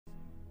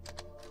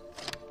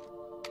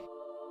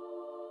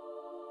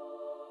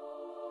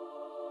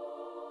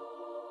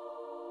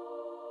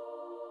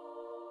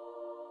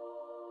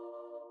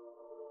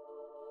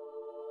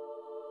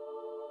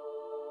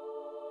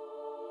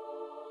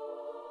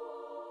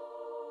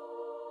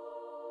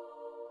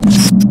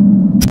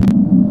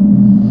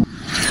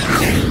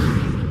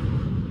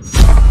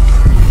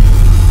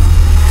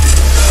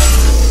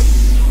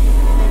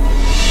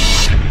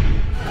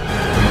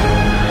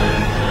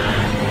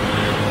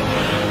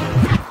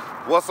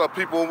What's up,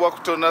 people, and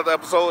welcome to another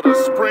episode of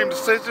Supreme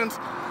Decisions.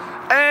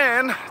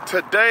 And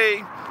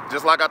today,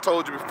 just like I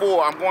told you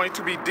before, I'm going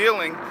to be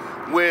dealing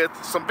with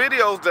some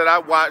videos that I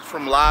watched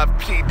from Live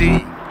PD.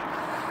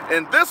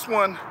 In this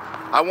one,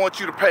 I want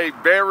you to pay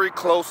very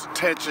close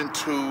attention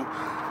to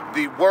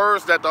the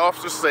words that the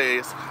officer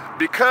says,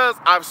 because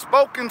I've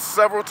spoken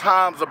several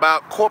times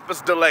about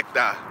corpus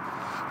delicti.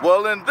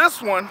 Well, in this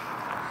one,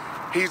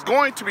 he's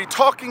going to be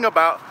talking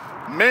about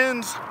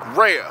mens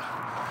rea.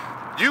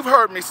 You've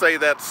heard me say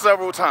that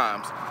several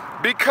times,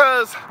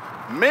 because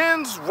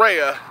mens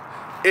rea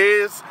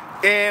is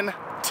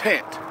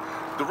intent.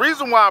 The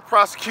reason why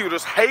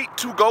prosecutors hate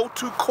to go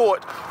to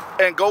court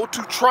and go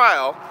to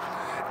trial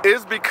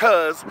is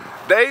because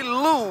they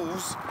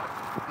lose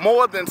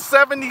more than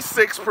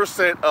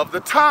 76% of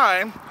the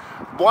time.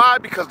 Why?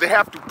 Because they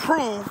have to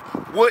prove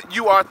what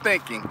you are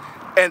thinking.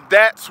 And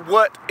that's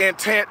what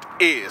intent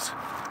is.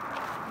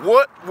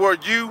 What were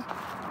you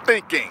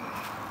thinking?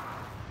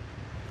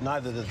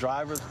 Neither the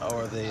driver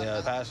or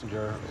the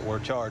passenger were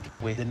charged.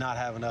 We did not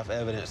have enough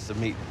evidence to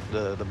meet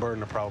the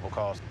burden of probable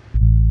cause.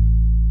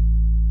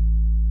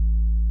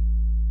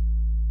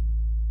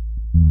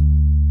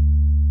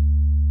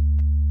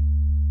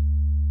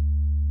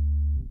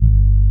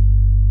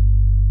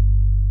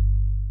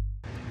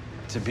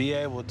 To be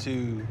able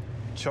to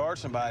charge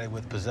somebody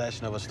with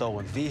possession of a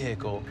stolen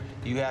vehicle,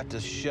 you have to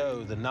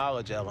show the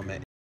knowledge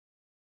element.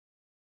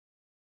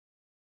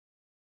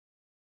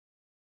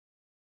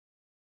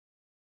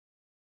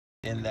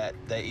 In that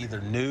they either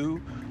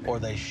knew or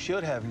they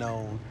should have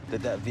known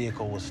that that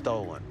vehicle was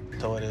stolen.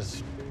 So it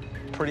is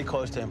pretty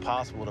close to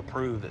impossible to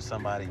prove that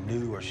somebody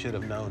knew or should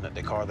have known that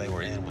the car they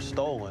were in was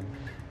stolen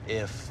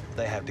if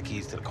they have the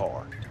keys to the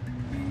car.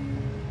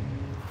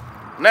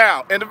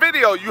 Now, in the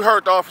video, you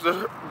heard the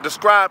officer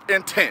describe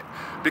intent.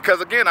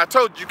 Because again, I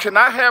told you, you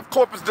cannot have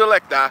corpus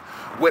delicti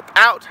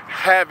without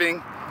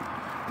having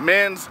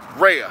mens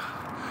rea.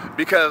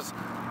 Because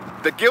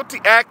the guilty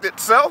act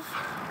itself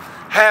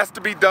has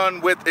to be done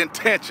with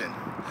intention.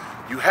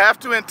 You have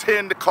to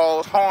intend to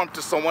cause harm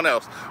to someone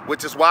else,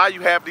 which is why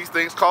you have these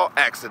things called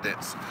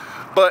accidents.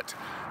 But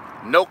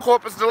no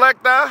corpus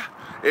delicti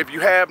if you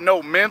have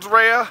no mens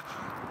rea,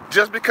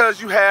 just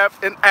because you have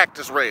an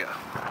actus rea.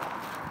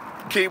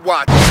 Keep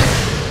watching.